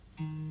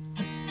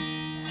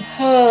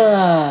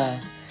Hola,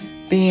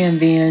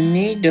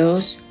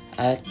 bienvenidos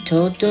a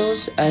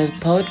todos al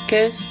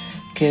podcast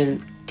que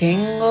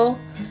tengo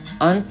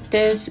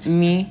ante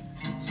mis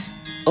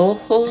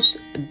ojos,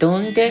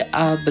 donde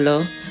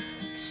hablo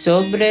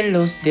sobre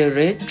los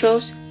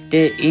derechos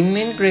de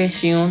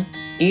inmigración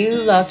y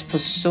las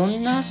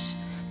personas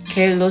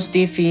que los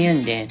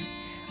defienden.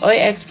 Hoy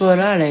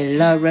exploraré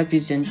la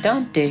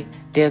representante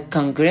del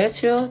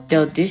Congreso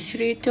del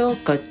Distrito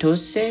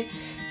 14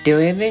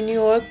 de New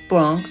York,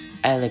 Bronx,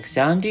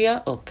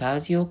 Alexandria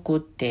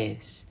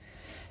Ocasio-Cortez.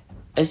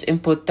 Es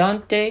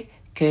importante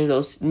que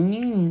los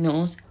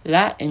niños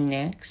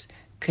latinx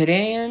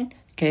crean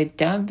que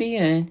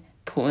también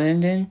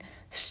pueden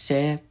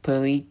ser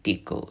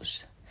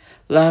políticos.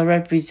 La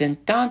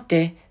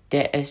representante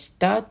de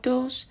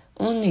Estados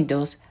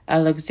Unidos,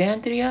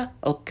 Alexandria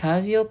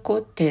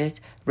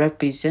Ocasio-Cortez,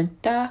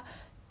 representa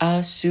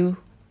a su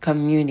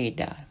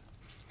comunidad.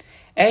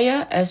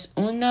 Ella es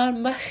una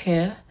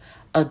mujer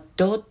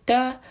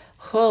adulta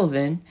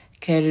joven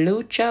que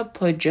lucha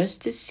por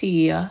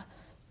justicia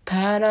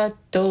para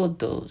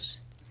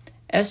todos.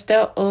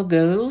 Está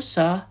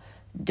orgullosa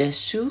de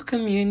su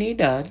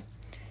comunidad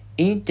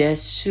y de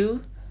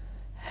su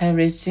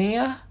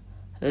herencia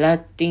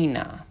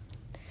latina.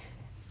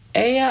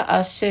 Ella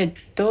hace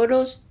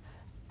todos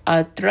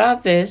a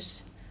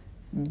través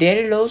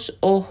de los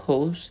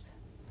ojos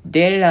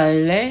de la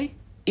ley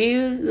y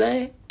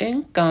le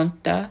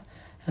encanta,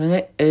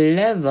 le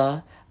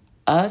eleva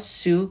a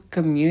su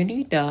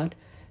comunidad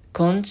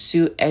con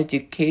su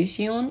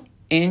educación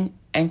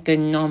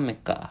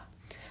económica.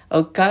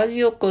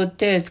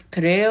 Ocasio-Cortez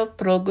creó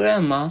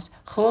programas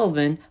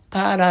jóvenes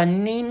para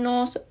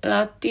niños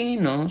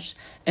latinos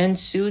en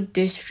su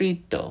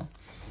distrito.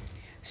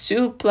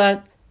 Su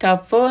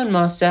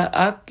plataforma se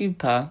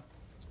ocupa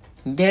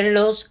de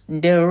los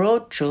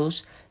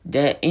derechos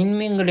de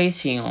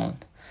inmigración.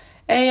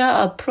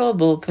 Ella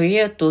aprobó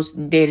proyectos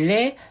de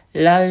ley,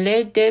 la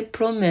ley de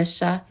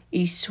promesa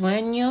y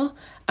sueño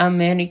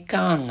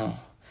americano.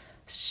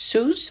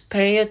 Sus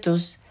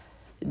proyectos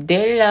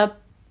de la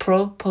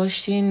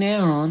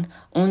proporcionaron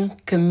un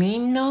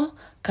camino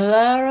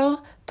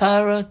claro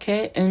para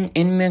que un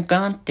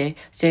inmigrante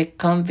se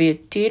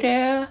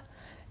convirtiera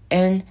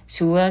en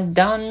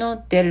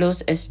ciudadano de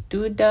los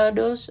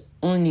Estados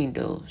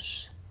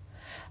Unidos.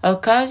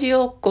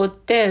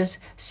 Ocasio-Cortez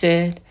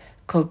se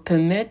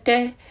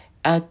compromete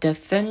a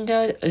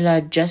defender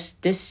la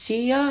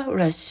justicia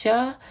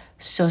racial,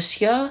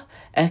 social,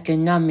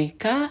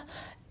 económica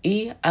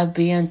y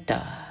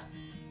ambiental.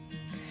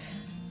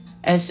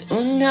 Es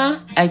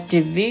una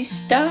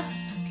activista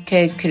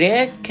que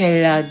cree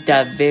que la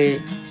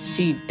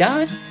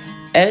diversidad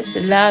es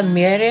la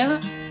mera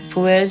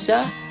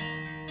fuerza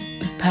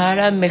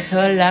para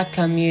mejorar la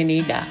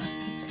comunidad.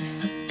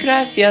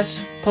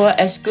 Gracias por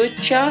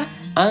escuchar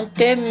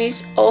ante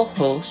mis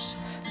ojos.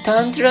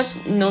 Tendrás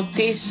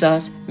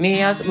noticias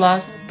mías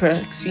la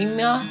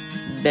próxima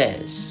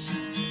vez.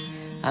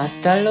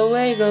 Hasta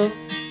luego.